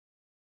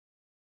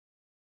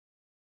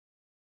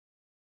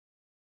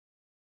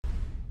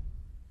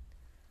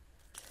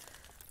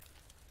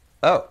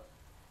Oh.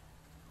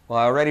 Well,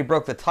 I already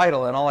broke the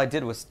title, and all I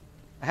did was...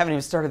 I haven't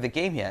even started the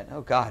game yet.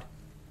 Oh, God.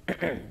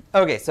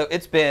 Okay, so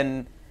it's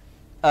been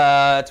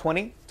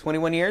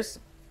 21 years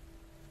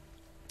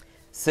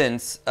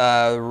since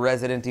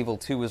Resident Evil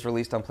 2 was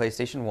released on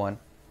PlayStation 1.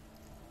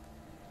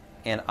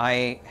 And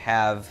I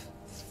have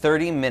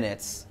 30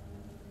 minutes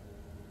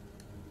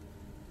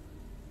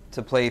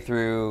to play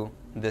through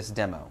this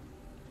demo.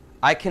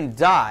 I can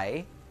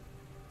die,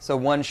 so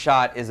one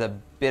shot is a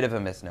bit of a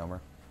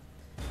misnomer.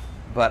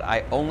 But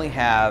I only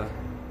have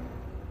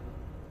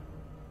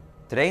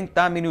 30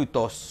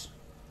 minutos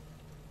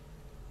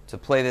to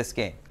play this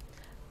game.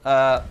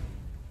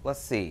 Let's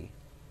see.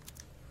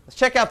 Let's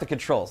check out the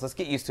controls. Let's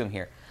get used to them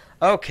here.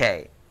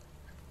 Okay.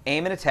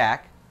 Aim and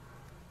attack.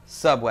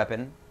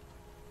 Sub-weapon.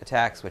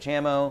 Attack, switch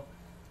ammo.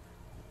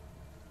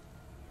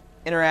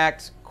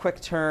 Interact, quick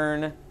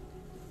turn.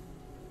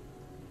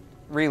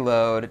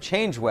 Reload,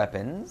 change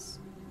weapons.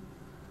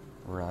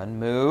 Run,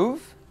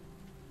 move.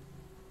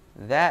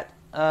 That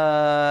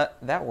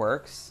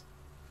works.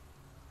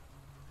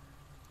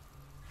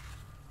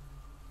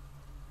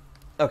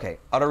 Okay,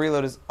 auto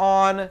reload is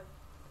on.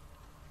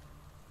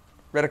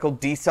 Reticle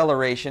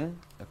deceleration.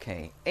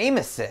 Okay, aim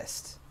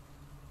assist.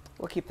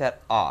 We'll keep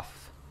that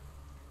off.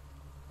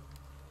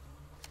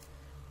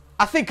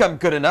 I think I'm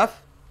good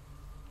enough.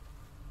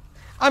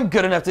 I'm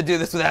good enough to do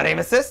this without aim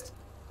assist.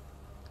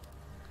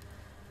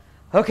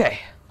 Okay,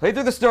 play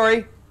through the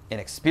story and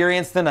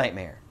experience the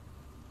nightmare.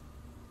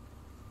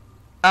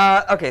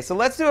 Okay, so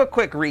let's do a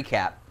quick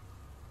recap.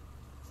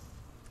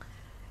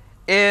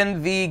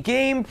 In the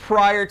game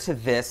prior to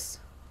this,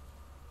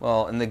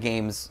 well, in the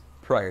games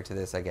prior to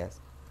this, I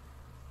guess,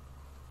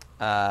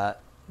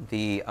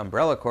 the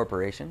Umbrella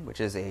Corporation,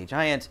 which is a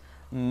giant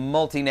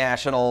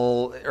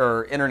multinational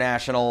or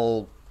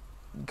international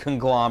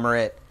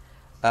conglomerate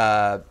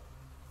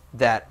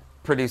that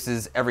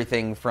produces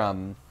everything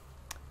from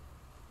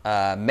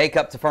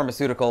makeup to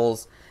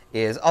pharmaceuticals,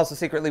 is also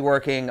secretly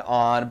working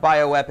on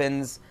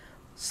bioweapons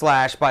 /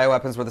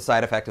 bioweapons were the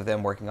side effect of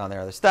them working on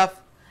their other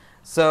stuff.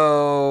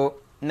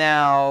 So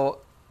now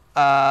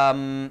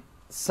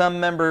some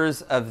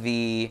members of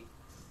the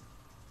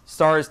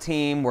STARS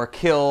team were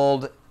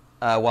killed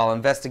while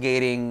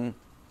investigating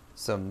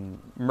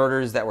some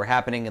murders that were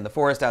happening in the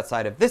forest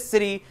outside of this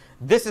city.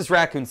 This is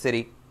Raccoon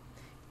City.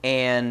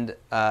 And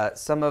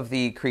some of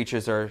the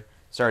creatures are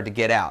started to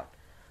get out.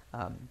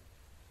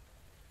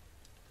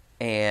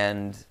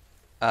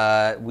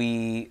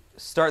 We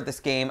start this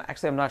game.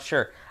 Actually, I'm not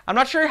sure. I'm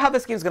not sure how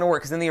this game's going to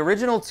work, because in the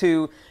original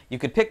 2, you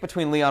could pick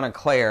between Leon and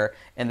Claire,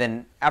 and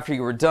then after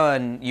you were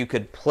done, you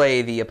could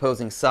play the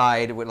opposing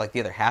side with like the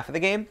other half of the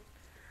game.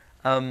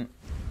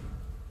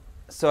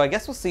 So I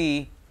guess we'll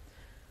see.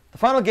 The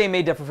final game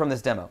may differ from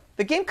this demo.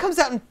 The game comes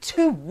out in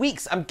 2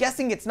 weeks. I'm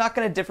guessing it's not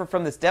going to differ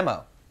from this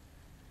demo.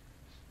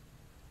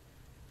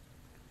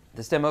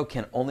 This demo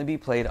can only be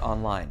played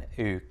online.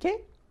 Okay.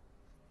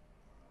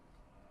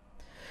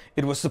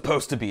 It was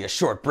supposed to be a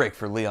short break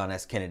for Leon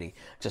S. Kennedy.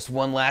 Just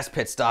one last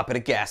pit stop at a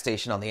gas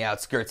station on the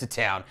outskirts of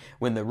town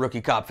when the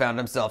rookie cop found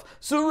himself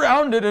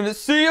surrounded in a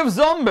sea of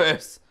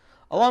zombies.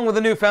 Along with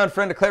a newfound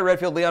friend, Claire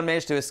Redfield, Leon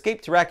managed to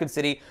escape to Raccoon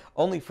City,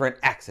 only for an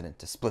accident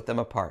to split them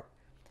apart.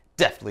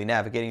 Deftly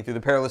navigating through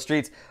the perilous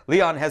streets,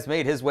 Leon has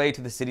made his way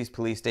to the city's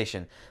police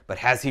station. But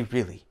has he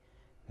really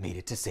made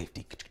it to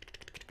safety?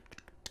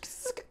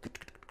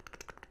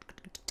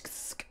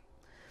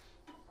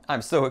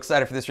 I'm so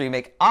excited for this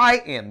remake. I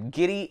am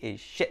giddy as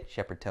shit,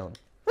 Shepherd Tone.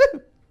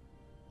 Woo!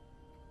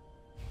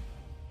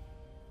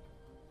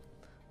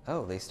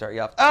 Oh, they start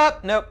you off. Oh,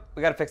 nope.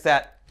 We gotta fix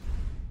that.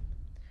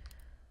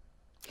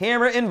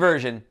 Camera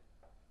inversion.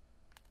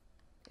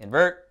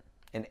 Invert.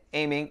 And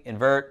aiming.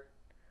 Invert.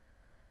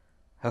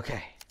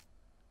 Okay.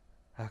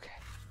 Okay.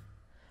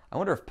 I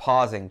wonder if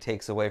pausing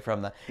takes away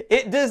from the...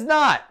 It does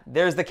not!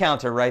 There's the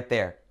counter right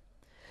there.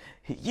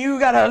 You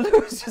gotta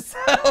lose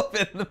yourself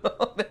in the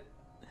moment.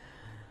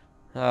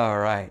 All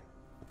right.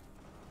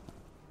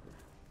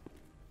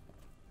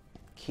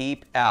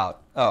 Keep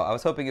out. Oh, I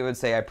was hoping it would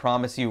say, I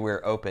promise you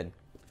we're open.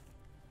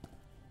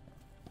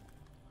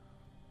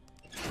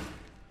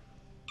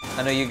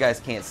 I know you guys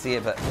can't see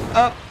it, but...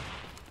 Up!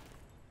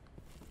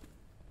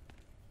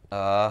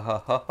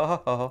 Ho, ho,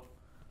 ho, ho.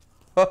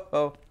 Ho,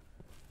 ho.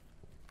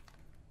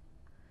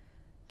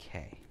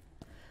 Okay.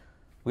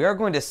 We are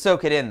going to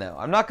soak it in, though.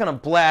 I'm not going to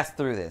blast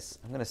through this.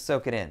 I'm going to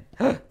soak it in.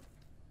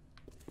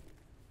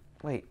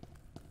 Wait.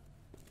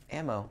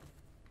 Ammo.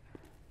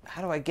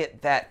 How do I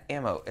get that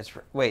ammo?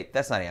 Wait,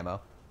 that's not ammo.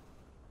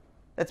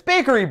 That's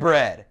bakery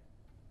bread.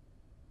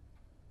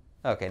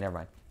 Okay,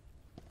 never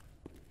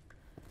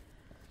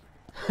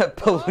mind.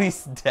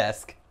 Police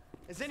desk.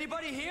 Is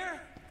anybody here?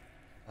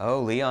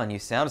 Oh, Leon, you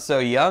sound so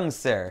young,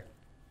 sir.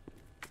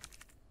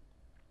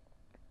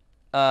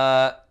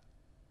 Handgun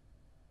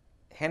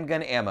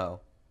ammo.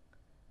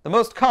 The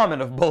most common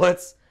of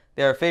bullets.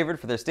 They are favored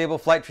for their stable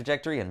flight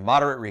trajectory and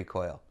moderate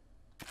recoil.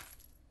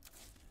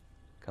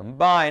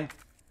 Combine.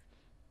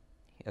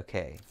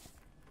 Okay.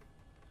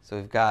 So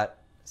we've got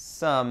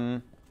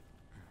some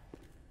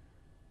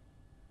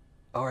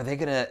Oh, are they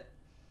gonna...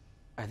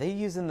 Are they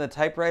using the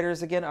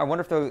typewriters again? I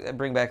wonder if they'll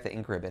bring back the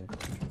ink ribbon.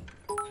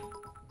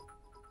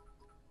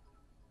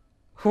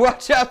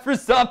 Watch out for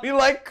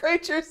zombie-like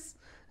creatures!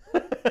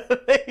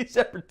 Thank you,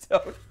 Shepherd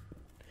Toad.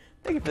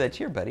 Thank you for that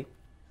cheer, buddy.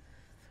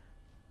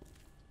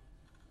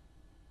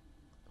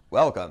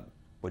 Welcome.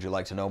 Would you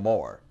like to know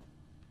more?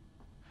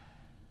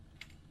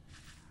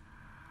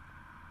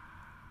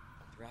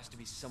 There has to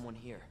be someone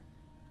here.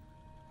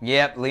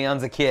 Yep,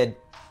 Leon's a kid.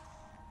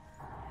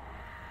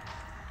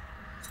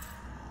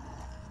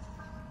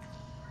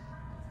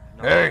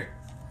 No. Hey!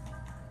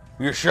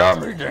 You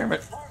shot me, damn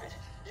it! Marvin,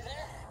 you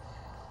there?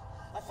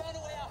 I found a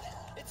way out.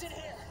 It's in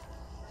here.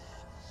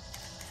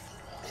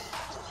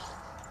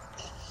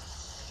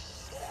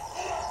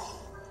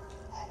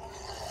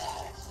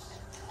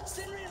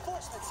 Send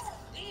reinforcements.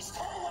 East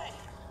hallway.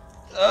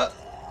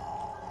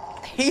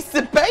 He's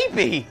the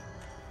baby!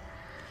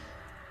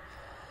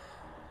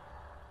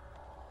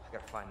 I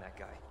gotta find that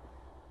guy.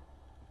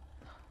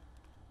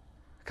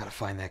 Gotta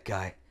find that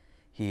guy.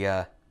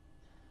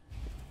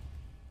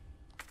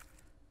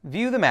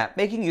 View the map.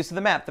 Making use of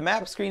the map. The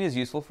map screen is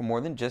useful for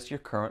more than just your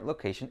current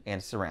location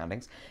and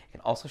surroundings. It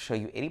can also show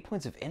you 80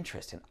 points of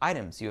interest in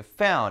items you have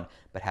found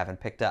but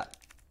haven't picked up.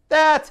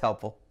 That's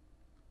helpful.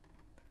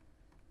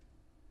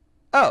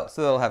 Oh,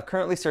 so they'll have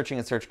currently searching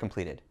and search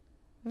completed.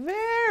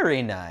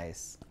 Very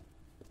nice.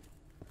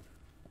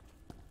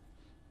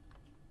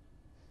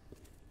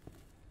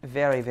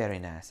 Very, very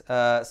nice.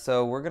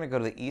 So we're going to go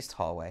to the east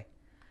hallway,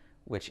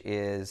 which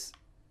is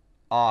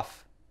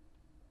off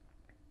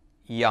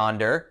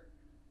yonder.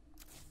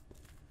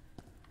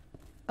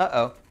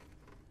 Uh-oh.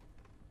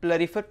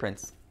 Bloody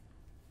footprints.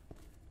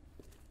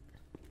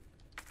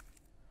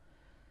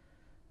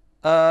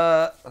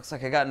 Looks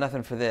like I got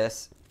nothing for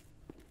this.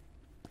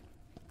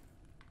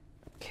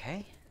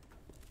 Okay.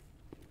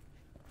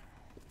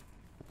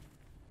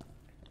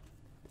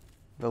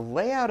 The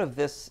layout of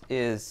this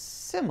is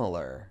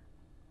similar.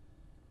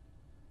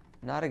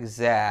 Not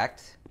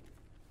exact.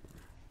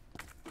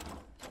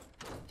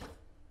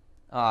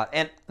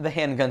 And the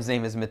handgun's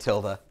name is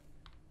Matilda.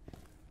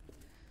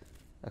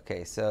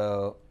 Okay,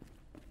 so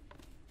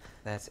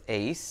that's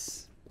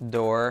ace,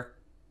 door.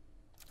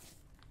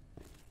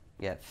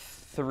 Yeah,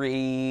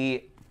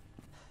 3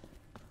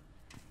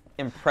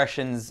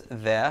 impressions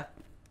there.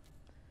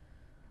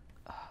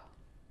 Oh,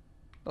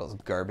 those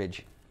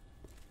garbage.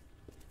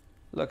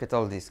 Look at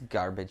all this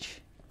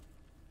garbage.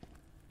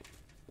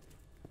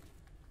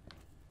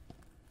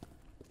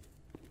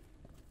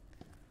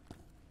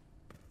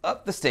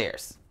 Up the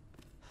stairs.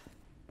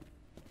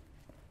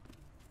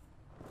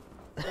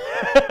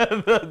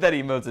 That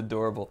emote's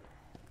adorable.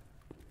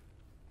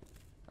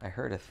 I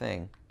heard a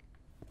thing.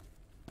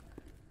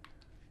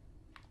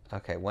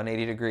 Okay,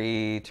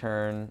 180-degree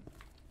turn.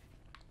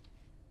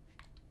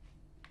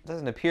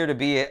 Doesn't appear to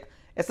be it.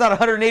 It's not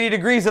 180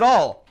 degrees at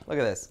all. Look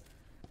at this.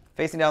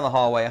 Facing down the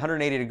hallway,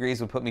 180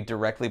 degrees would put me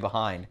directly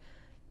behind.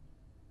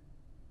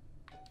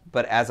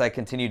 But as I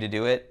continue to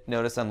do it,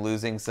 notice I'm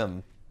losing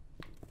some...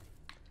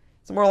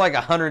 It's more like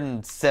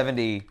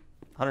 170,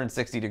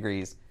 160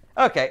 degrees.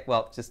 Okay,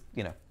 well, just,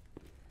 you know.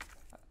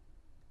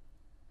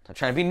 Not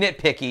trying to be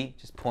nitpicky,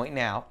 just pointing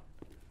out.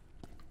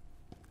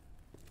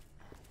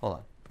 Hold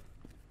on.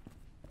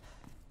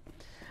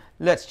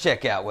 Let's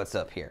check out what's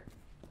up here.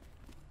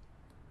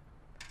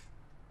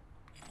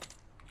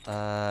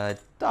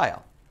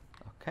 Dial.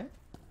 Okay.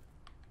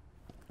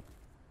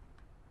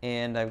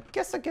 And I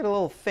guess I get a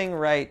little thing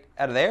right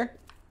out of there.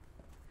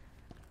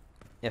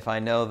 If I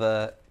know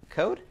the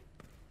code.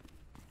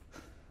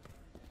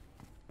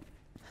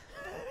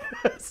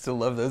 Still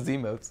love those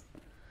emotes.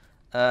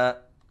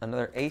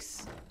 Another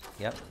ace.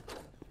 Yep.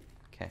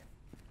 Okay.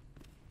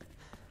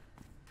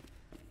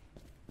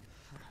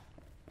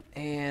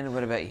 And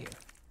what about you?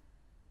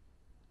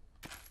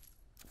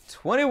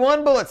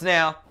 21 bullets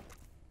now.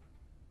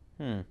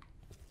 It's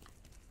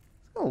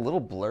a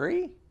little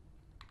blurry.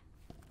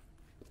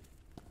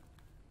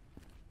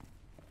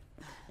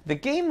 The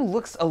game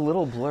looks a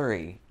little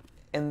blurry,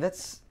 and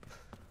that's...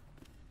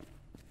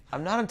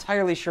 I'm not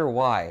entirely sure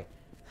why.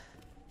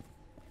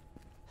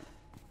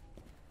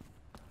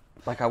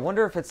 Like, I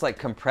wonder if it's, like,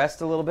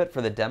 compressed a little bit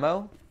for the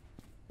demo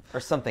or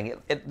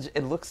something.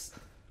 It looks...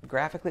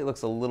 Graphically, it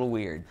looks a little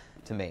weird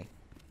to me.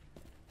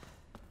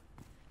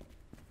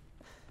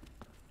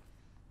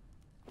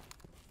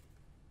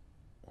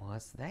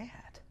 What's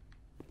that?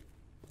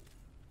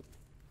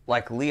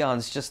 Like,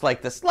 Leon's just,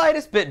 like, the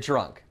slightest bit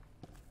drunk.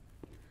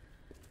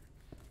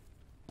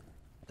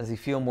 Does he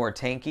feel more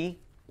tanky?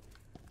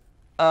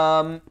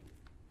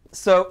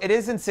 So, it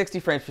is in 60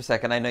 frames per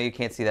second. I know you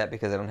can't see that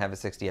because I don't have a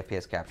 60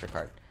 FPS capture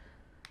card.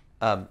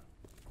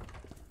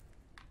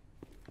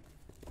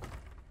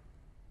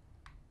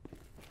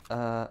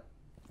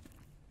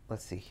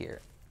 Let's see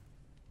here.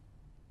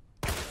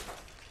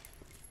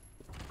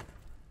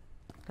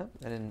 Nope,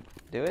 I didn't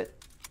do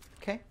it.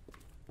 Okay.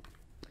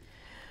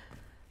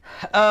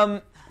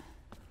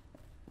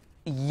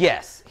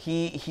 Yes,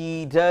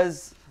 he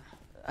does.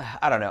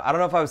 I don't know. I don't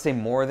know if I would say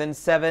more than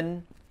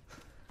 7.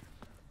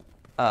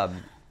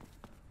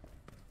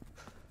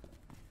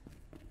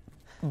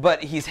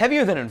 But he's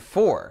heavier than in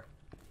 4.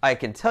 I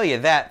can tell you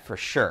that for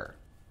sure.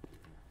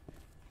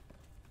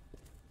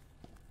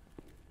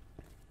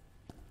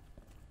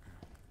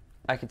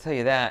 I can tell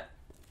you that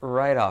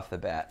right off the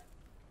bat.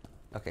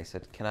 Okay, so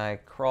can I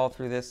crawl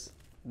through this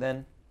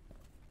then?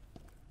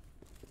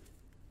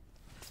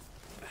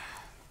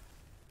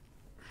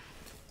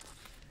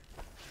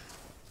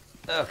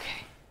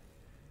 Okay.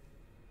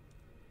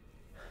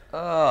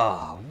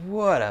 Oh,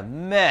 what a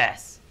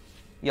mess.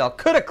 Y'all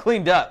could have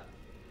cleaned up.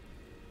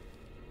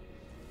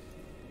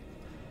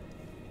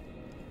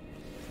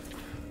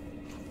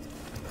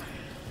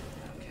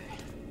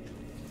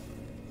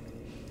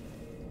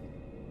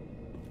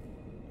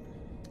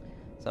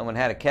 Someone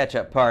had a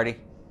catch-up party,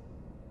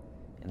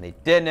 and they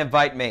didn't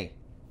invite me.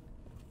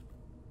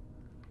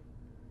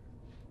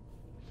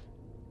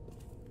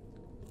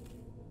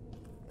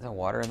 Is that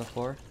water on the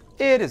floor?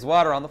 It is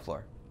water on the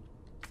floor.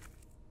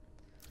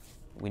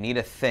 We need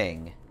a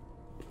thing.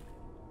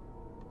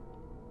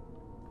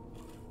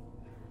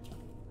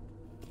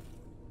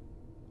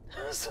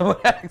 Someone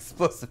had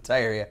explosive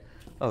diarrhea.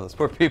 Oh, those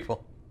poor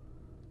people.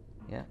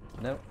 Yeah,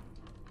 no.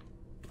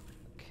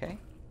 Okay.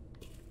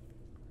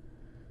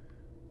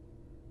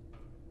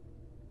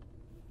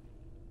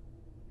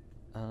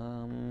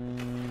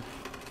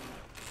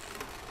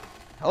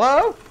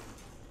 Hello?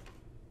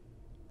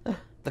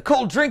 The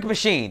cold drink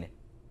machine.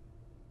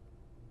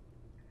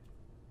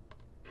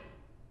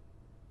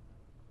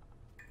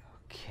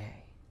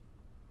 Okay.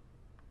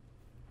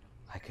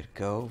 I could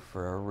go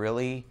for a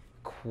really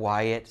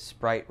quiet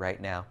Sprite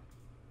right now.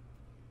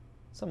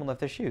 Someone left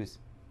their shoes.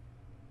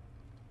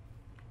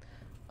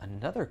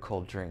 Another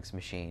cold drinks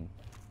machine.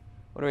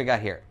 What do we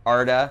got here?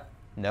 Arda.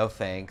 No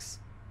thanks.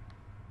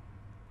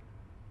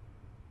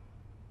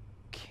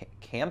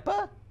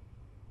 Campa?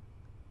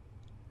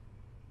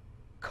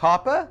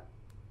 Kappa?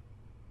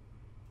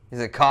 Is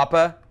it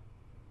Kappa?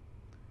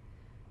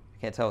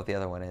 I can't tell what the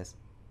other one is.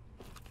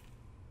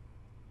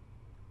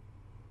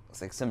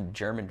 Looks like some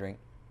German drink.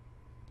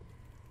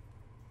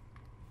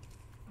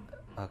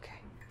 Okay,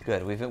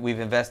 good. We've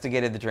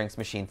investigated the drinks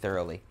machine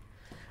thoroughly.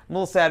 I'm a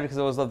little sad because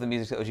I always loved the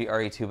music to OG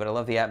RE2, but I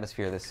love the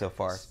atmosphere of this so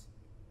far.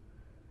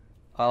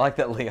 I like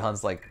that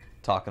Leon's like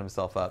talking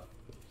himself up.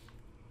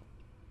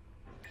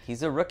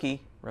 He's a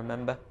rookie,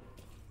 remember?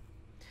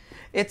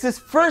 It's his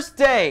first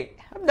day!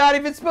 I'm not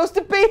even supposed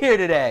to be here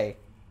today!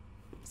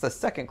 It's the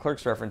second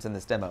Clerks reference in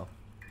this demo.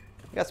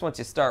 I guess once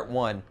you start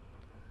one.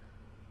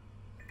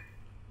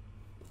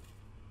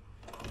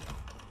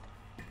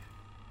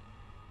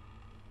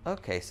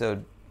 Okay,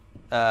 so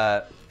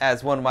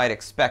as one might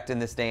expect in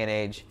this day and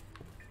age,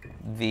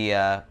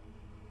 the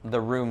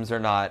rooms are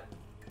not,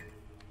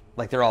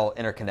 like, they're all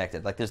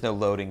interconnected. Like, there's no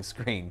loading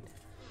screen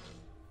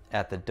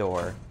at the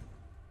door.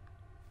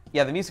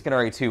 Yeah, the music in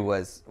RE2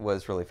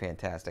 was really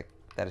fantastic.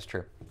 That is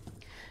true.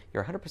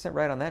 You're 100%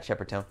 right on that,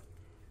 Sheppertone.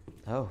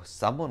 Oh,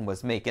 someone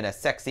was making a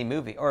sexy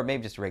movie. Or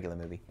maybe just a regular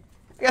movie.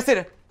 I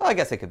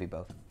guess it could be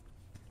both. It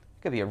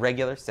could be a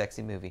regular,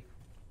 sexy movie.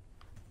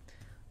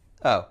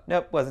 Oh,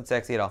 nope, wasn't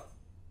sexy at all.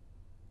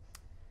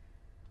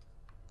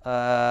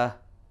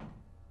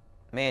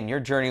 Man,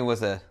 your journey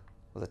was a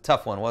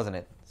tough one, wasn't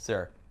it,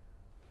 sir?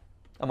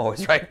 I'm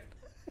always right.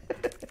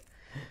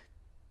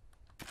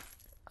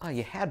 Oh,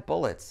 you had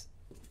bullets.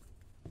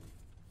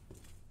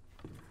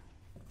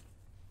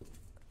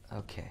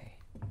 Okay.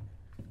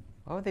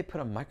 Why would they put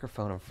a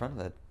microphone in front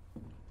of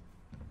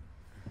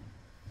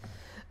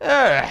the...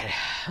 Alright.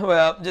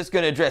 Well, just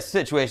going to address the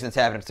situation that's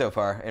happening so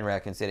far in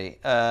Raccoon City.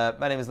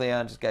 My name is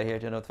Leon. Just got here.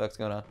 Don't know what the fuck's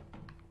going on.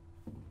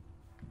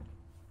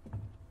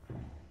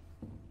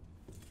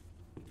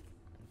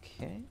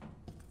 Okay.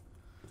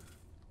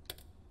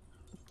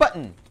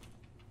 Button.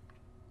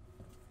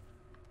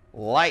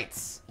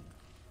 Lights.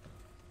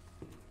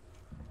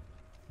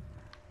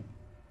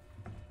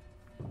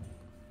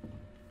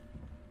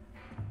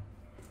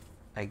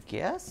 I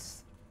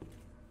guess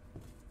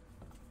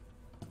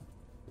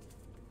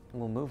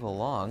we'll move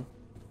along.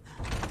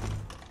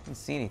 Didn't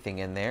see anything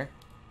in there.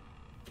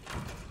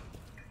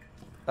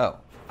 Oh,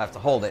 I have to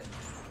hold it.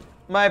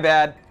 My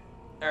bad.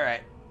 All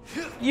right.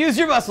 Use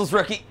your muscles,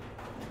 rookie.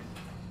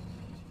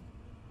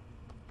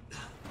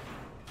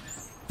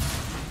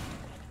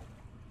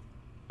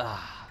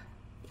 Ah.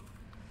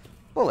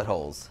 Bullet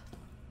holes.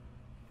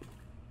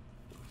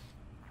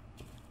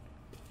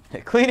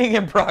 Cleaning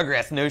in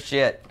progress, no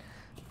shit.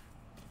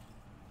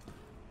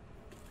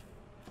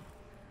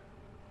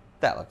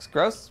 That looks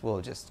gross. We'll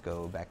just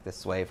go back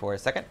this way for a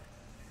second.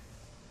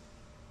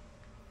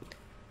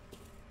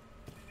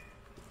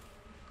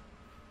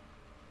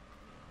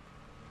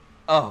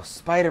 Oh,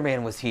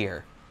 Spider-Man was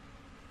here.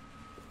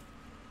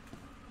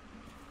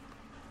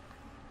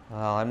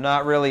 Well, I'm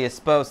not really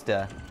supposed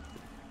to.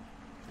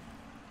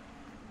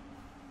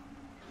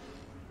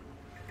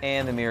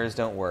 And the mirrors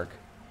don't work.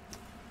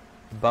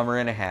 Bummer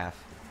and a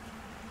half.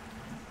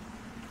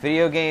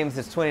 Video games,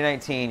 it's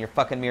 2019. Your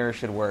fucking mirror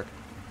should work.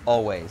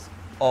 Always.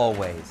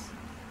 Always.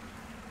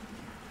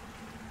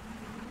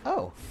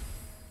 Oh.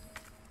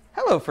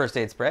 Hello, first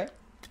aid spray.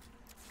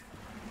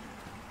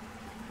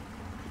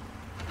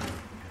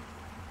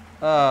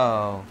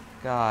 Oh,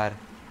 God.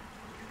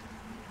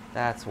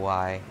 That's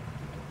why.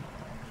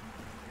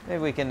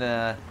 Maybe we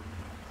can,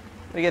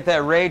 we get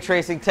that ray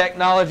tracing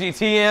technology,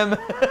 TM.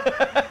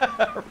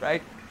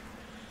 Right?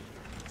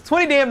 It's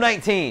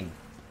 2019.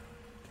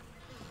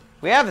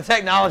 We have the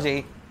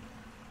technology.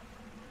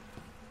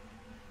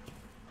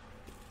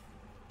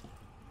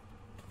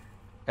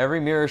 Every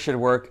mirror should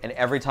work, and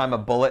every time a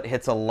bullet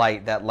hits a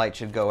light, that light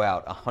should go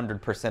out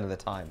 100% of the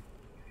time.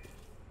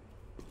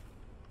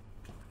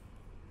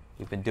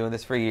 We've been doing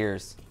this for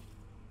years.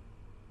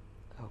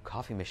 Oh,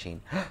 coffee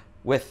machine.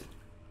 With...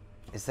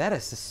 Is that a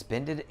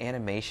suspended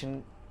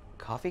animation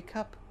coffee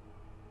cup?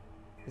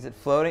 Is it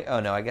floating? Oh,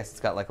 no, I guess it's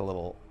got like a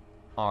little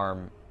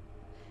arm.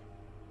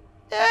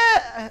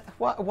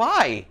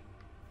 Why?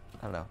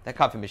 I don't know. That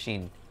coffee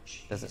machine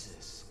doesn't...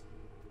 Jesus.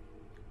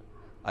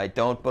 I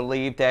don't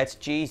believe that's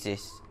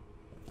Jesus.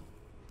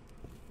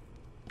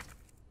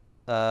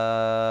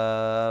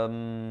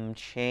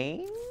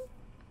 Chain?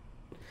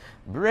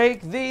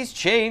 Break these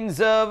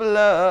chains of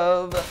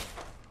love.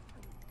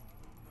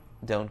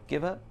 Don't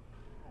give up.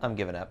 I'm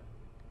giving up.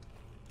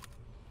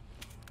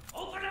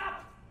 Open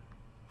up!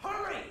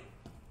 Hurry!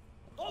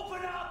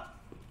 Open up!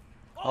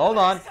 Hold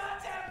Open on. this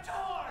goddamn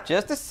door!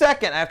 Just a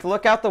second. I have to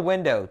look out the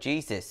window.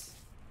 Jesus.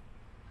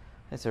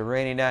 It's a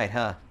rainy night,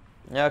 huh?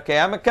 Okay,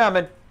 I'm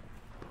a-coming.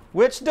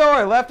 Which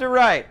door? Left or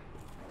right?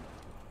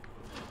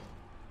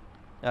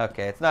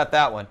 Okay, it's not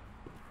that one.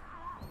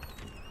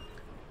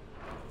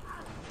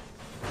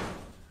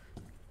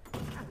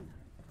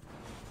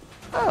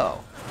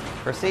 Oh.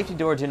 For safety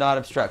door, do not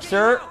obstruct.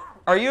 Sir,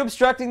 are you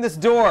obstructing this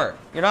door?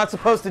 You're not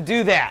supposed to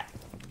do that.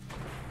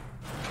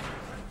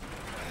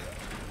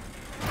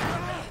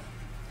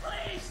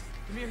 Please!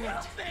 Give me your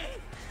hand. Help me!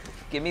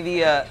 Give me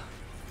the,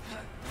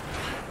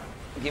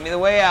 give me the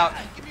way out.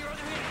 Give me your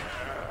other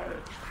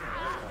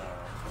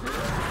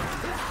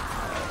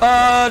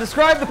hand.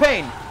 Describe the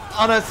pain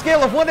on a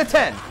scale of 1 to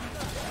 10.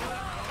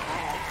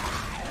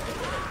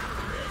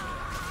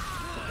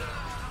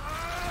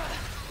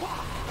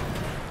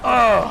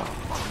 Oh.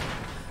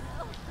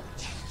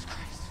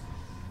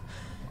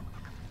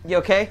 You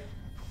okay?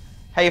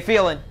 How you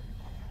feeling,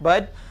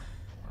 bud?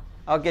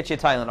 I'll get you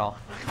Tylenol.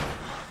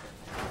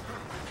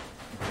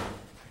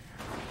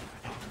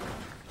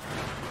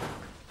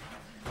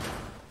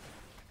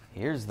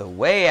 Here's the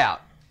way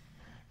out.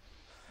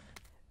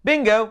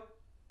 Bingo.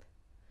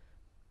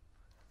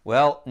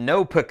 Well,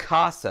 no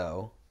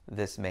Picasso,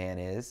 this man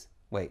is.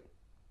 Wait.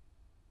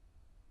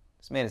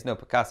 This man is no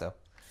Picasso.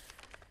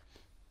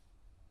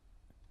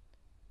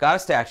 Got a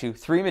statue,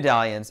 3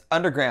 medallions,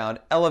 underground,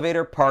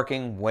 elevator,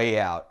 parking, way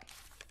out.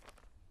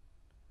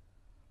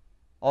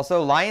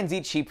 Also, lions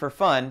eat sheep for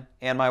fun,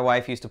 and my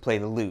wife used to play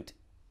the lute.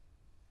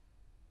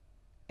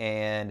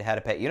 And had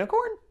a pet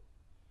unicorn?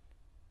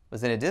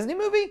 Was in a Disney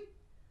movie?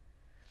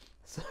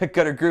 So I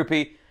got a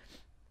groupie.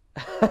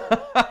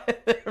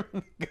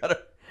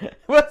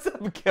 What's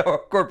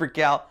up, Corporate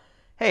Cal?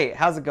 Hey,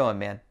 how's it going,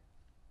 man?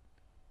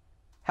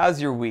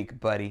 How's your week,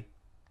 buddy?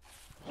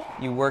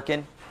 You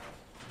working?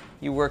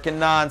 You working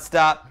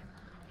non-stop?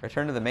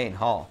 Return to the main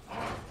hall.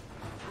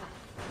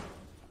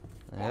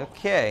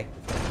 Okay.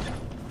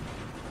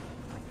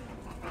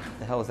 What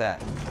the hell is that?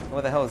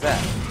 What the hell is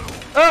that?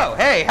 Oh,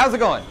 hey, how's it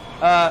going?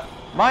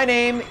 My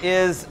name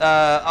is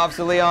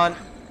Officer Leon.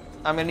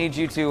 I'm gonna need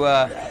you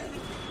to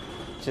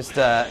just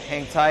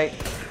hang tight.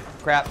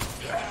 Crap.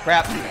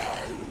 Crap.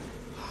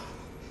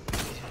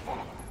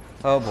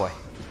 Oh boy.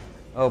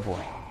 Oh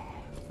boy.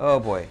 Oh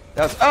boy.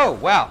 That was, oh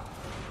wow.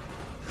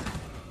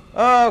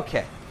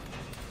 Okay.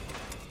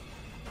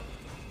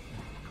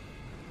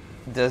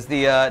 Does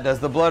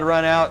the blood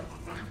run out?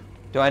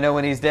 Do I know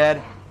when he's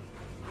dead?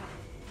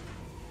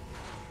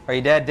 Are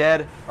you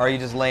dead? Or are you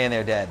just laying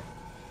there dead?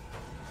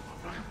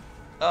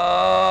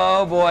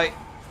 Oh boy.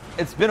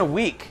 It's been a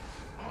week.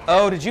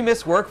 Oh, did you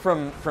miss work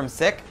from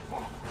sick?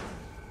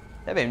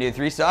 That made me need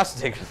 3 sausage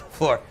stickers to the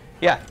floor.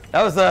 Yeah,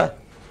 that was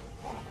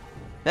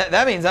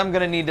that means I'm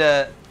gonna need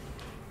to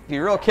be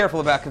real careful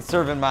about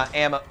conserving my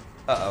ammo.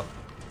 Uh-oh.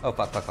 Oh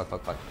fuck.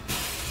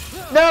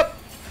 Nope!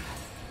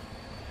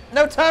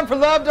 No time for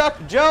love,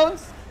 Dr.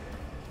 Jones!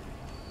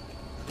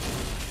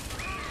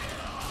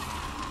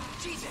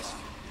 Jesus!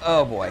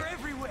 Oh boy. They're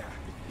everywhere.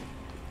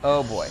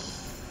 Oh boy.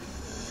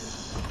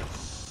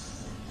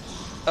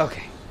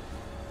 Okay.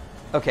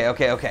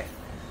 Okay.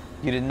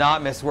 You did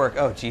not miss work.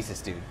 Oh,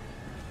 Jesus, dude.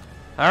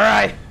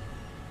 Alright.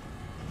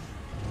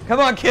 Come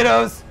on,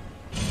 kiddos.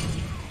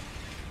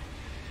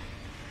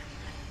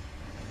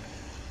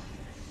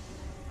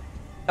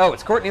 Oh,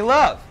 it's Courtney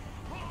Love.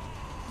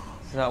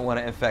 Does not want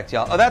to infect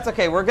y'all. Oh, that's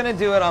okay. We're going to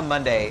do it on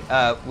Monday.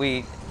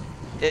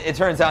 It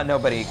turns out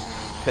nobody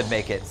could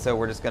make it, so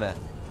we're going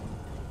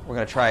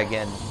to try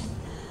again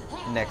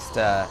next,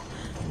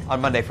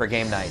 on Monday for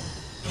game night.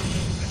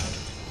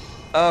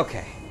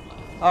 Okay.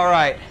 All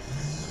right.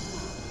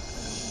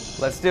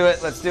 Let's do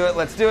it.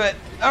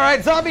 All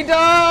right, zombie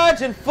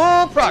dodge in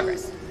full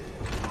progress.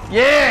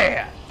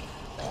 Yeah!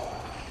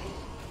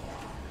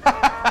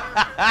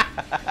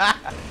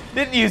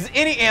 Didn't use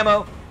any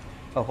ammo.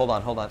 Oh, hold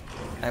on.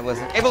 I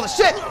wasn't able to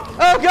shit!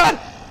 Oh god!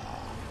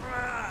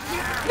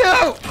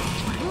 No!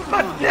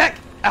 My neck!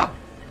 Ow!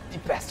 You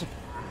bastard.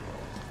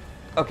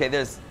 Okay,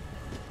 there's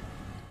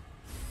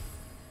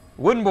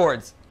wooden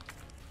boards.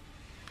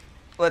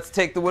 Let's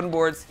take the wooden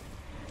boards.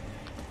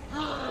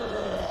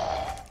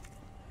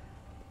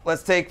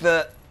 Let's take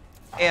the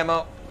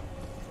ammo.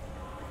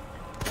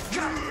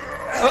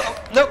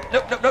 Oh, nope,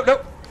 nope, nope, nope,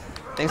 nope.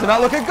 Things are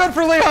not looking good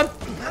for Leon.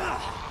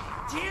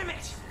 Damn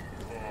it!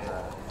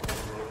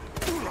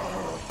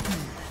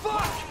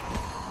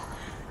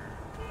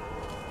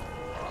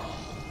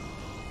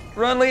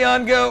 Run,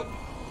 Leon, go.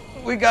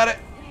 We got it.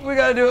 We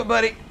gotta do it,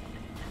 buddy.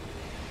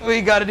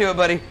 We gotta do it,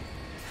 buddy.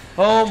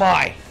 Oh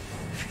my.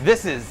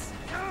 This is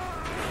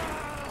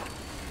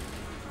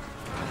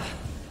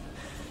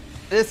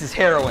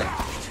harrowing.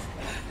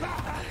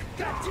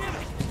 God damn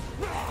it!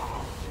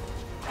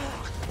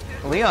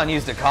 Leon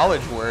used a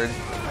college word.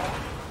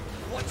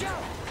 Watch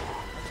out!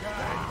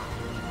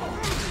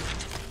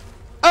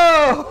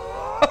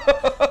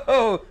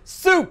 Oh!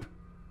 Soup!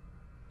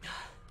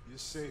 You're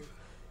safe.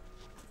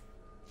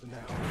 For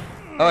now.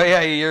 Oh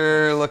yeah,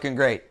 you're looking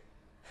great.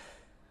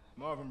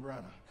 Marvin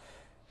Browner.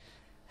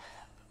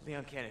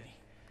 Leon Kennedy.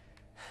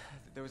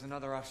 There was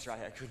another off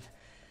strike. I couldn't.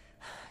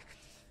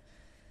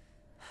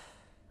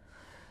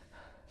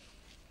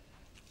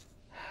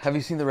 Have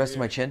you seen the rest of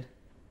my chin?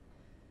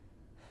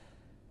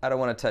 I don't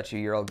want to touch you.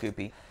 You're all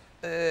goopy.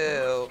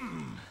 Ew.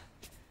 I'm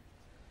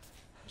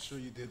sure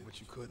you did what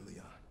you could,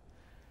 Leon.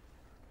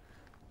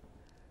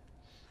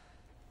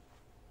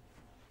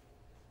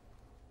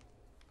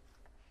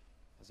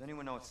 Does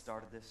anyone know what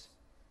started this?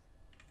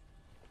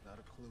 Not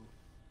a clue.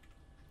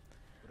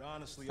 But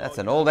honestly, That's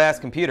all an you old know ass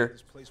is computer.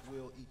 This place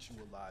will eat you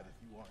alive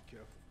if you aren't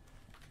careful.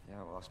 Yeah,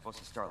 well, I was supposed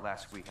to start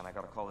last week, and I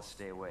got a call to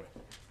stay away.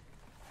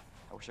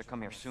 I wish I'd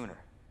come here sooner.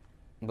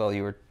 Well,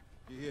 you were.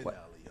 You're here What?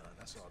 now, Leon.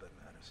 That's all that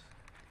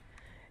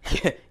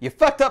matters. You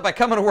fucked up by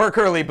coming to work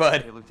early,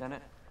 bud. Hey,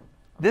 Lieutenant.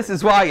 This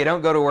is why you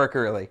don't go to work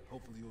early.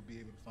 Hopefully, you'll be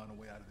able to find a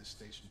way out of this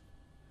station.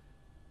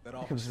 That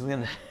Comes officer.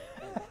 Leon-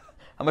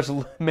 How much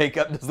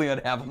makeup does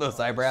Leon have on those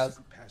eyebrows?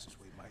 Secret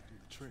passageway might do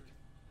the trick.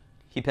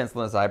 He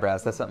penciled his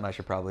eyebrows. That's something I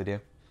should probably do.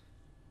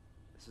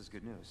 This is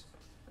good news.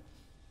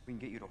 We can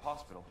get you to a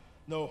hospital.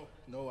 No,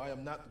 I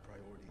am not the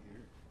priority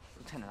here.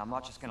 Lieutenant, I'm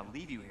not just gonna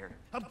leave you here.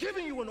 I'm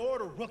giving you an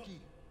order, rookie.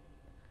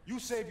 You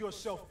save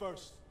yourself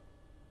first.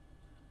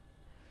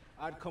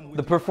 I'd come with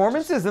The you.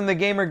 performances in the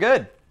game are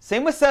good.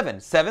 Same with Seven.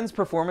 Seven's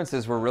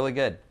performances were really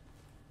good.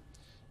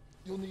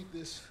 You'll need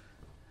this.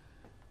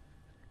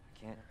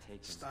 I can't take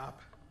him.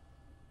 Stop.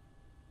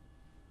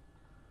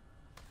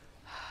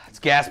 It's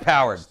gas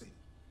powered.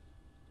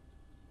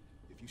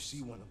 If you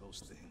see one of those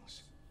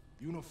things,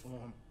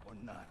 uniform or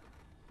not,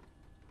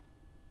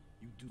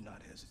 you do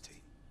not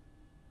hesitate.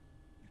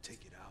 You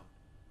take it out,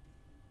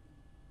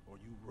 or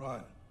you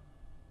run.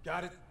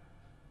 Got it?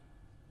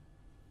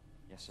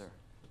 Yes,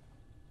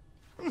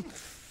 sir.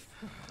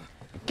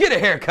 Get a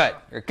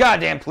haircut. You're a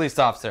goddamn police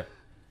officer.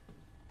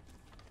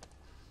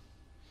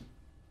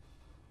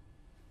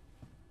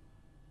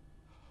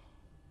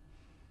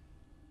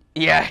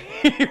 Yeah,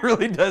 he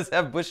really does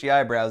have bushy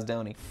eyebrows,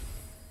 don't he?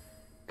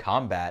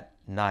 Combat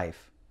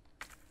knife.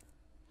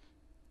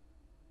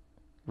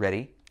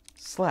 Ready?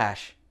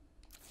 Slash.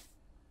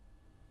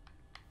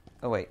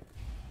 Oh, wait.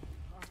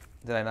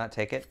 Did I not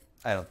take it?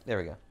 I don't. There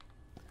we go.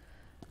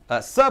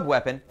 Sub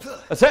weapon.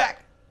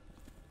 Attack!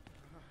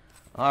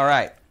 All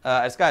right.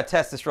 I just got to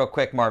test this real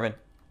quick, Marvin.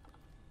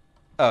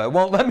 Oh, it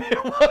won't let me.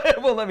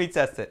 It won't let me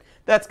test it.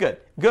 That's good.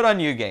 Good on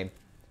you, game.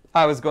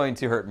 I was going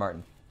to hurt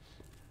Martin.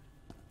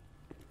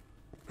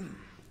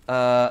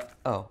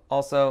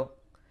 Also,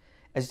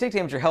 as you take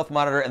damage, your health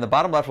monitor in the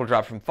bottom left will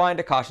drop from fine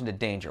to caution to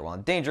danger. While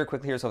in danger,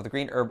 quickly heal yourself with the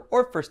green herb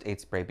or first aid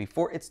spray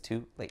before it's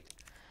too late.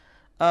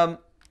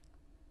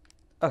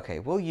 Okay,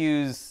 we'll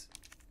use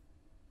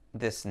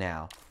this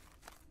now.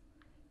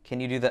 Can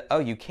you do the... Oh,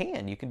 you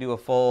can. You can do a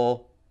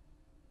full...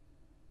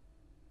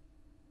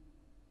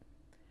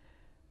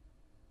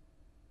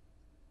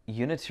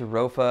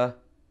 Unitirofa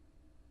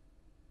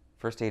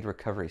first aid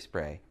recovery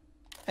spray.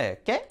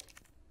 Okay.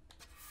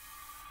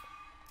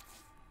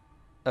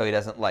 Oh, he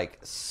doesn't, like,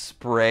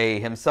 spray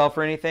himself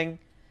or anything.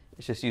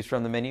 It's just used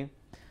from the menu.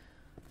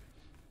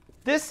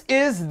 This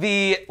is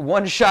the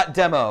one-shot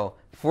demo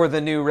for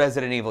the new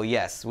Resident Evil.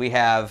 Yes, we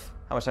have...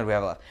 How much time do we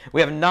have left?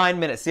 We have 9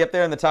 minutes. See up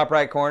there in the top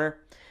right corner?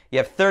 You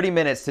have 30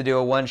 minutes to do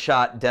a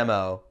one-shot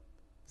demo.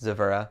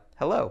 Zavura.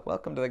 Hello.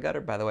 Welcome to the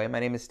gutter, by the way. My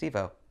name is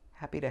Stevo.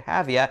 Happy to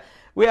have you.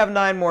 We have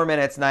 9.5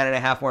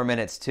 more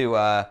minutes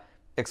to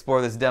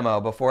explore this demo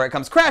before it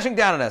comes crashing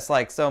down on us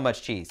like so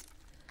much cheese.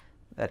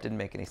 That didn't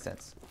make any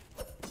sense.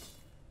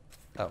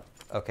 Oh,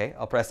 okay.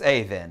 I'll press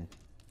A then.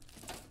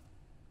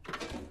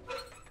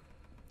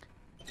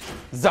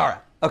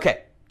 Zara.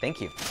 Okay.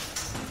 Thank you.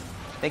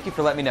 Thank you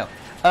for letting me know.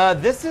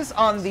 This is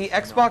on the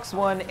Xbox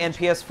One and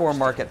PS4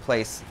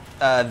 Marketplace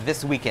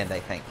this weekend, I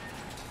think.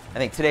 I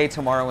think today,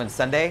 tomorrow, and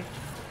Sunday,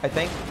 I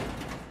think.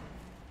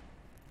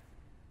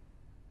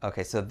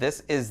 Okay, so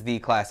this is the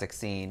classic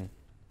scene.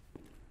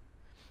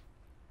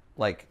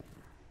 Like,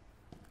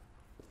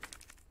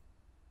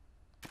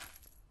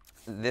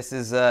 This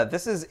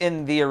is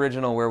in the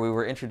original where we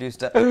were introduced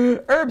to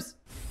herbs.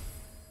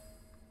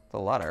 That's a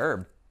lot of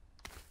herb.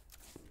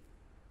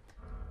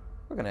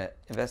 We're gonna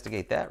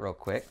investigate that real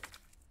quick.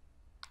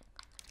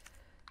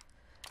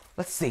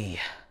 Let's see.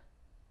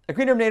 A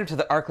green herb native to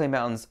the Arklay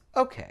Mountains.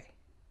 Okay.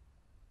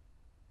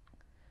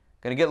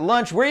 Gonna get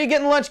lunch. Where are you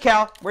getting lunch,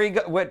 Cal? Where you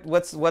go?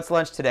 What's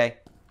lunch today?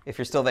 If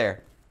you're still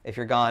there. If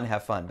you're gone,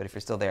 have fun. But if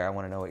you're still there, I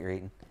want to know what you're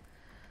eating.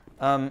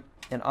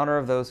 In honor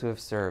of those who have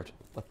served.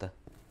 What the?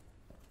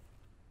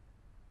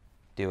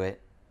 Do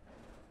it.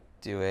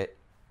 Do it.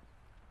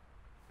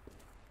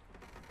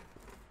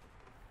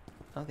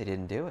 Oh, they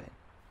didn't do it.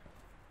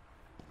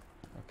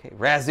 Okay,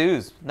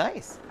 Razoo's.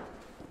 Nice.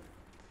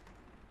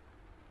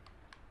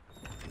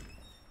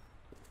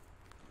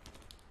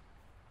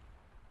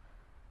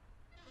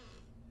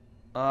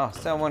 Oh,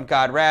 someone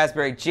got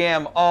raspberry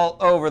jam all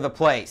over the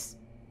place.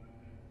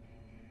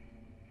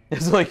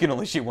 It's like you can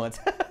only shoot once.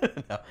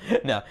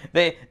 No.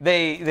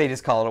 They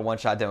just call it a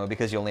one-shot demo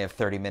because you only have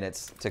 30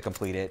 minutes to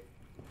complete it.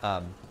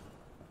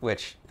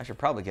 Which I should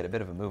probably get a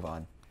bit of a move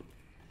on.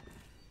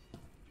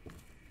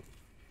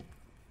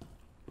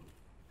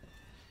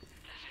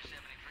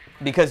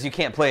 Because you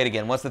can't play it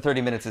again. Once the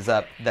 30 minutes is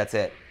up, that's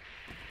it.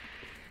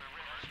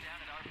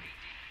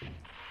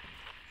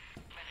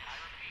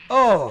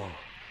 Oh,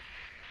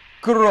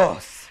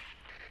 gross.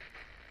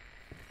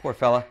 Poor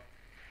fella.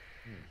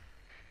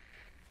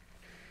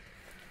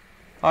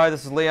 Hi,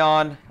 this is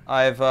Leon.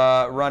 I've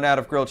run out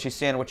of grilled cheese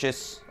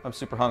sandwiches. I'm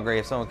super hungry.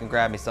 If someone can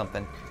grab me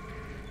something.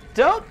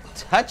 Don't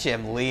touch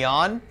him,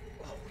 Leon.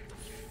 Oh, what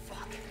the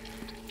fuck?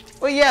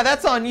 Well, yeah,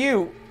 that's on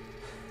you.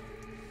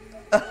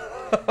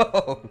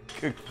 Oh,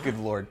 good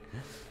lord.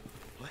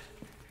 What?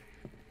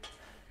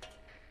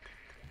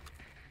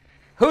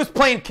 Who's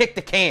playing kick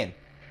the can?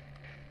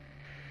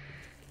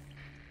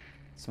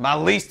 It's my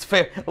least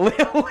favorite.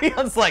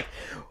 Leon's like,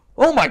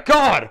 oh my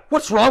god,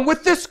 what's wrong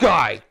with this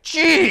guy?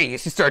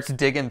 Jeez. He starts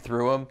digging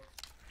through him.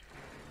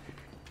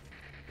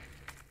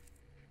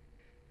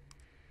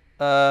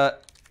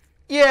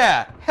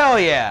 Yeah, hell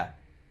yeah.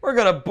 We're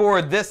gonna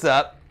board this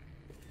up.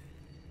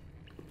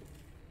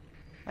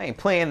 I ain't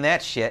playing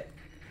that shit.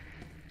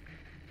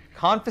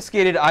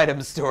 Confiscated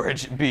items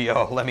storage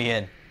BO. Let me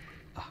in.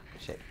 Oh,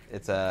 shit.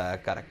 It's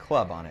got a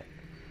club on it.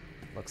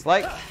 Looks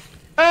like.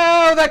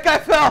 Oh, that guy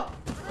fell!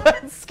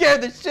 That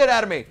scared the shit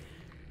out of me.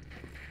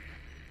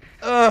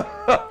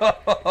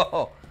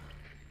 Oh,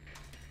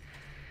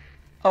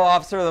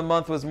 Officer of the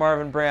Month was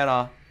Marvin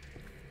Branagh.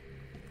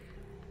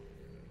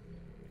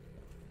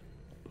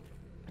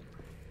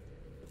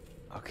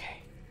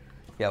 Okay.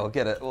 Yeah, we'll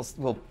get it.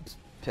 We'll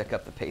pick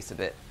up the pace a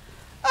bit.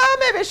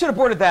 Maybe I should have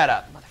boarded that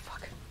up.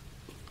 Motherfucker.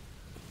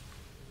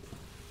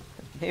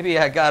 Maybe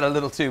I got a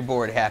little too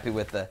bored happy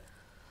with the...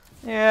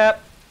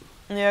 Yep.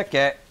 Yeah,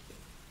 okay.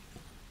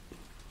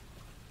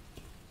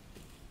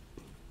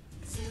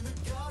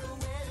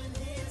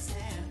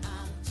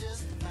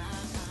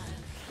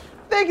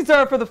 Thank you,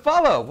 Zara, for the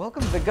follow.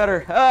 Welcome to the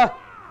gutter.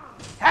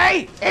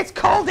 Hey, it's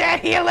cold out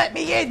here. Let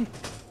me in.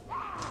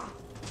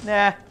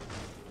 Nah.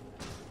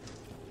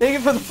 Thank you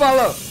for the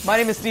follow. My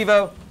name is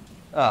Stevo.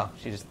 Oh,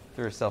 she just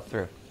threw herself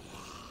through.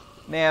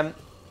 Ma'am,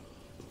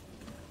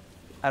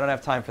 I don't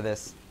have time for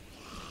this.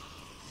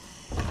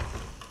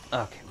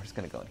 Okay, we're just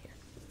going to go in here.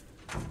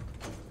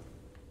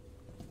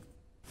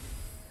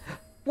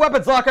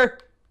 Weapons locker.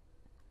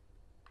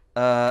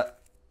 A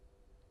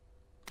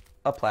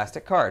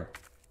plastic card.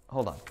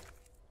 Hold on.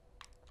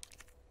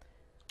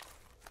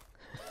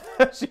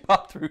 She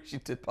popped through. She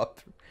did pop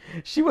through.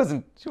 She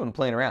wasn't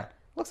playing around.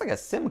 Looks like a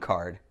SIM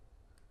card.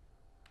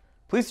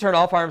 Please return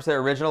all firearms to their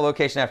original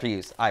location after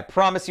use. I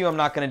promise you I'm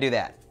not going to do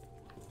that.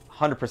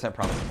 100%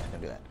 promise I'm not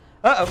going to do that.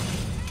 Uh-oh.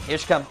 Here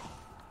she comes.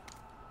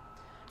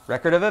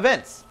 Record of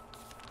events.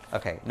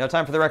 Okay, no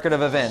time for the record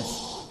of events.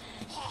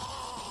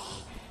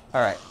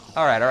 All right.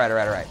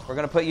 We're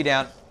going to put you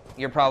down.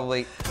 You're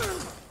probably...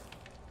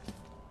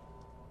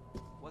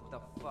 What the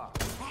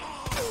fuck?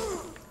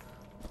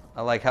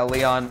 I like how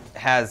Leon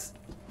has...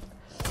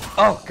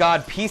 Oh,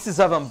 God,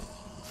 pieces of him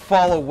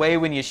fall away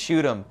when you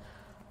shoot him.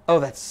 Oh,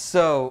 that's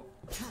so...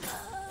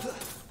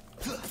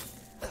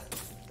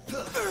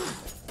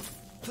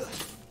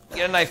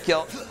 Get a knife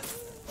kill.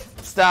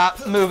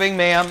 Stop moving,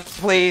 ma'am,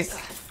 please.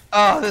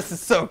 Oh, this is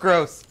so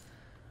gross.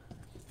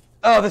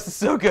 Oh, this is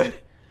so good.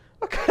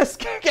 What kind of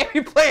scare game are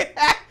you playing?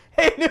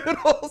 Hey,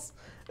 Noodles.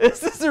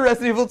 This is the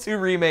Resident Evil 2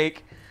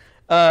 remake.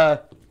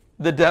 The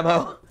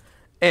demo.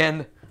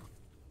 And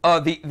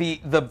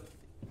the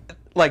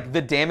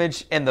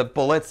damage and the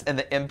bullets and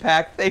the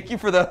impact. Thank you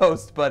for the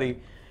host, buddy.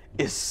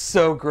 Is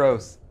so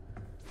gross.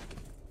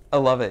 I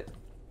love it.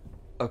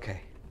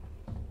 Okay.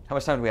 How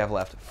much time do we have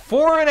left?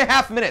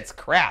 4.5 minutes.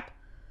 Crap.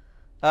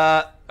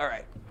 All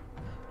right.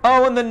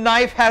 Oh, and the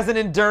knife has an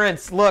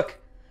endurance. Look.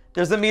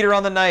 There's a meter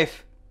on the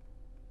knife.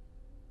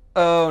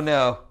 Oh,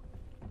 no.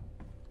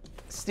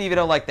 Steve, I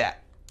don't like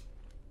that.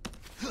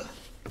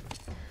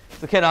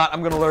 So cannot.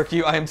 I'm going to lurk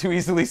you. I am too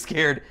easily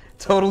scared.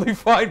 Totally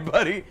fine,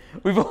 buddy.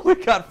 We've only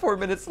got 4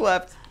 minutes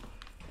left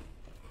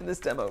in this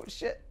demo.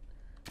 Shit.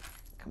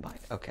 Combined.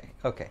 Okay,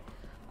 okay.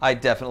 I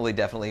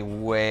definitely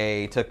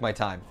way took my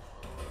time.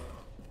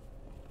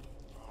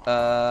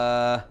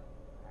 I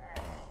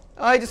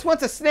just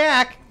want a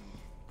snack.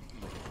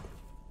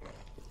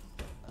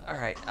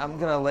 Alright, I'm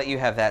gonna let you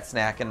have that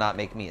snack and not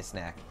make me a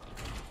snack.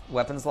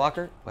 Weapons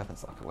locker?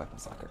 Weapons locker,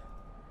 weapons locker.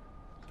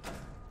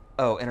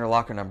 Oh, inner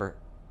locker number.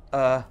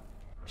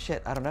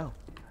 Shit, I don't know.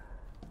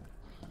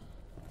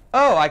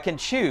 Oh, I can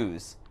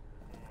choose.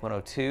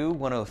 102,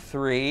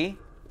 103.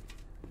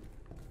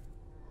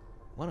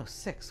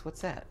 106,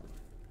 what's that?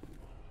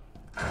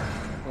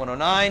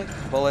 109,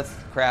 bullets,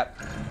 crap.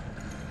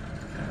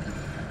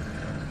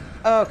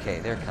 Okay,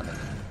 they're coming.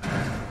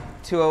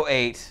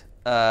 208,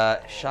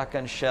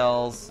 shotgun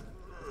shells,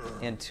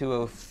 and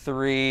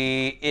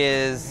 203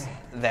 is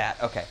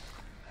that. Okay.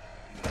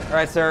 All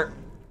right, sir.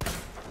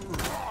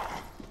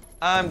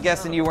 I'm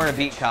guessing you weren't a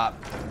beat cop.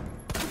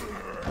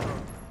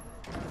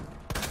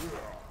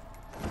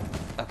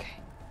 Okay.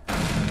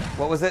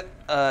 What was it?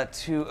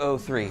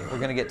 203. We're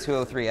gonna get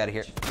 203 out of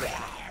here.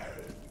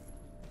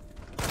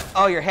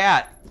 Oh, your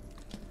hat.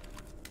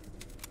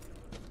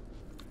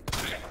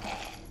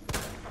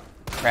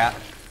 Crap.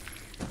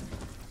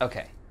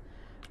 Okay.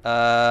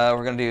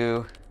 We're gonna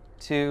do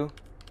 2.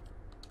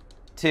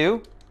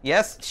 2.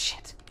 Yes?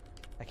 Shit.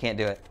 I can't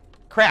do it.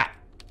 Crap.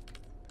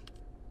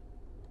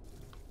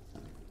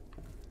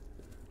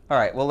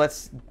 Alright, well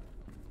let's...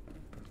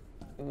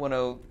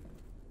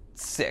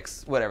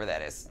 106. Whatever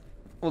that is.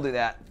 We'll do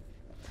that.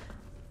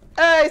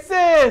 Hey,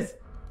 sis!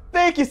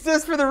 Thank you,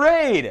 sis, for the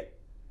raid!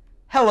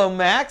 Hello,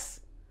 Max.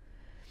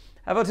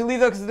 How about to leave,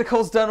 though, because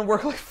Nicole's done and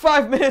work like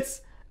 5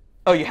 minutes?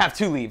 Oh, you have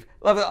to leave.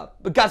 Love it.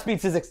 But Godspeed,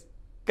 Sizzix.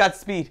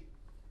 Godspeed.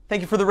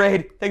 Thank you for the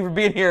raid. Thank you for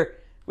being here.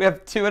 We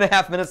have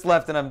 2.5 minutes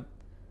left, and I'm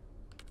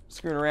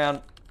screwing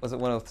around. Was it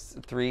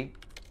 103?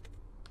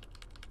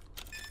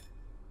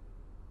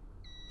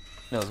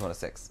 No, it was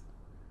 106.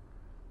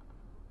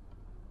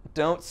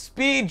 Don't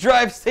speed,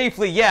 drive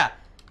safely. Yeah.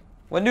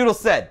 What Noodle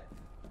said.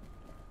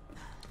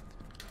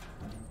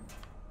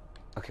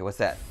 Okay, what's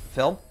that?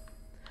 Film?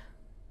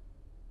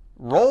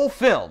 Roll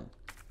film.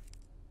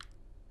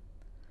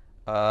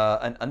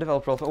 An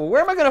undeveloped roll film. Well,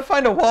 where am I going to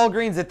find a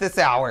Walgreens at this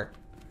hour?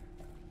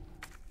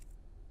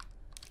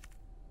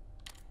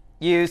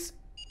 Use.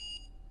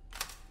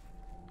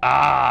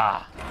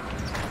 Ah.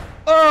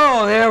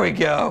 Oh, there we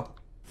go.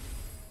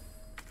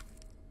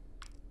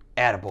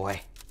 Attaboy.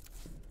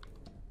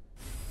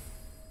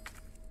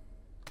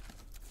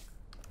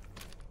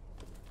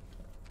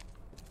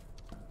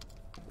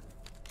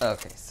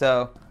 Okay,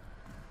 so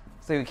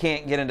we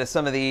can't get into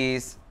some of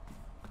these.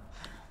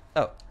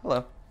 Oh,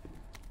 hello.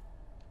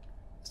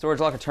 Storage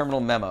locker terminal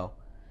memo.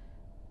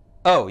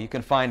 Oh, you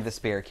can find the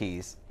spare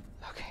keys.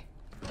 Okay.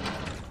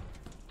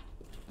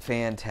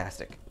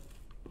 Fantastic.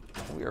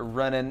 We are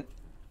running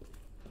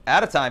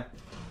out of time.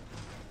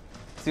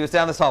 See what's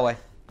down this hallway.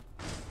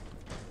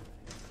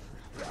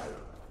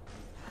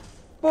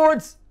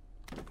 Boards.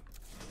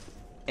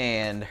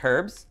 And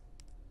herbs.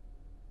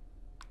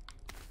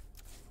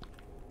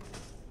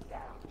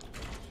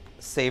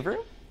 Save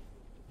room?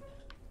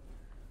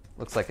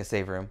 Looks like a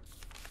save room.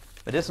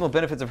 Medicinal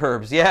benefits of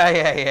herbs.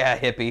 Yeah,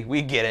 hippie.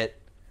 We get it.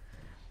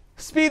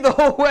 Speed the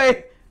whole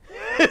way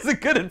is a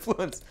good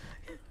influence.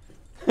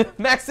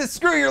 Max says,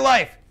 screw your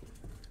life.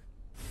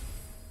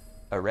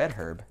 A red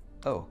herb.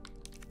 Oh.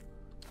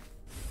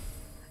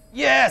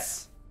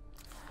 Yes!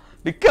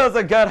 Because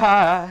I got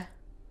high.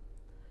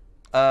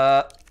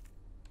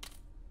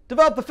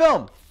 Develop the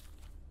film.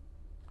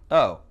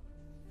 Oh.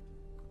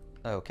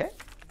 Okay.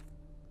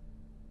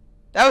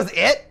 That was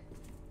it?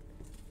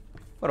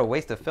 What a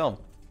waste of film.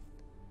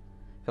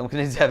 Film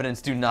contains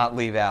evidence, do not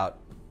leave out.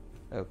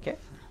 Okay.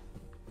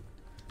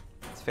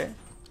 That's fair.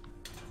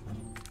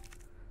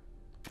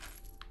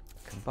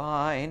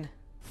 Combine.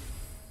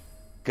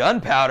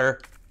 Gunpowder.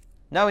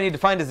 Now we need to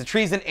find is the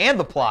treason and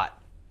the plot.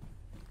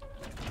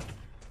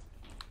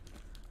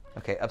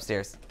 Okay,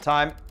 upstairs.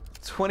 Time.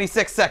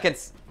 26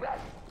 seconds.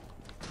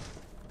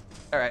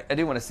 Alright, I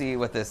do want to see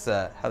what this,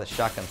 how the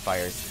shotgun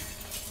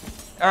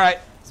fires. Alright,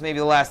 this may be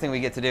the last thing we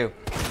get to do.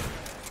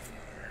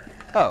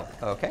 Oh,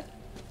 okay.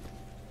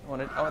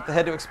 I want the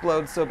head to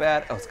explode so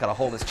bad. Oh, it's got a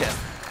hole in his chest.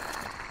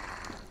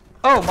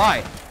 Oh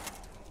my!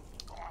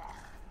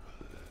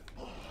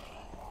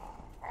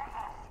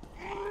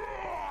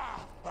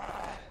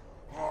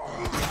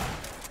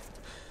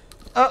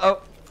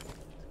 Uh-oh.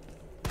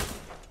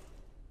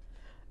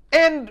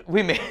 And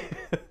we made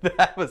it.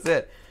 That was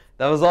it.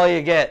 That was all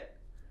you get.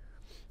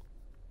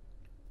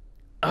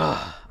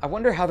 I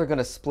wonder how they're going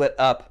to split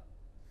up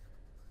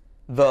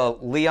the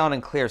Leon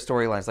and Claire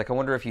storylines. Like, I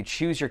wonder if you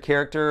choose your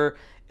character,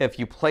 if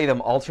you play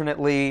them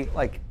alternately.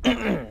 Like,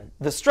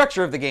 the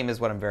structure of the game is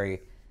what I'm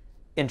very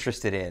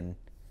interested in.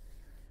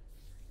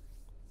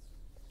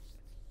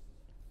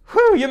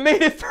 Whew, you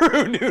made it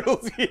through,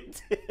 Noodles. You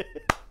did.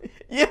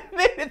 You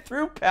made it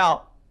through,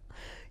 pal.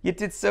 You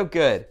did so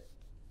good.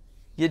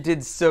 You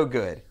did so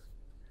good.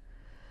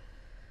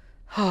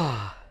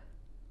 And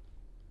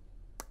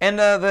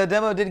the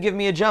demo did give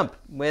me a jump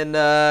when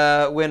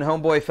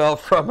Homeboy fell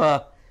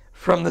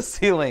from the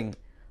ceiling.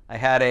 I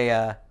had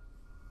a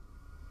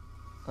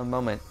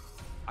moment.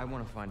 I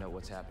want to find out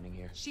what's happening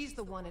here. She's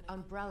the one at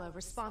Umbrella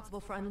responsible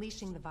for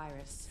unleashing the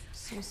virus.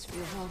 Seems to be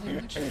evolving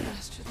much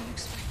faster than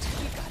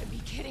expected. You gotta be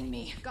kidding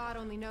me. God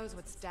only knows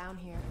what's down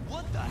here.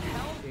 What the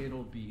hell?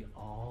 It'll be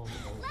all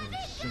over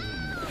soon.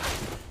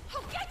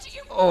 I'll get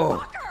you, you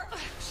Oh. fucker!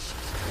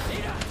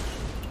 Ada!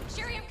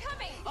 Sherry, I'm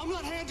coming! I'm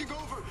not handing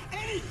over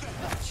anything!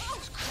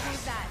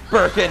 Who's that?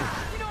 Birkin.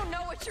 You don't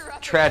know what you're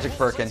up Tragic against.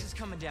 Birkin. This is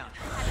coming down.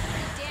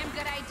 That's a damn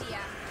good idea.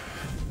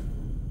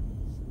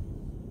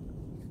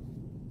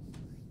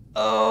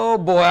 Oh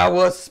boy, I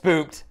was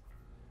spooked.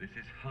 This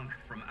is Hunk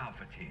from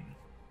Alpha Team.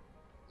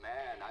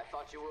 Man, I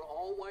thought you were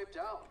all wiped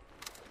out.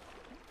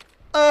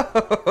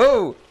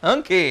 Oh,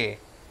 hunky.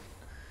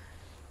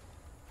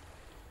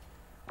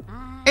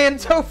 And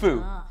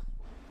tofu.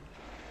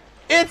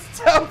 It's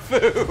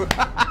tofu.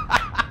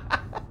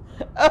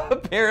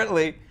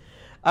 Apparently,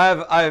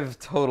 I've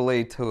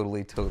totally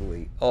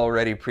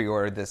already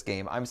pre-ordered this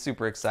game. I'm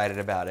super excited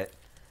about it.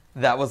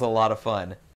 That was a lot of fun.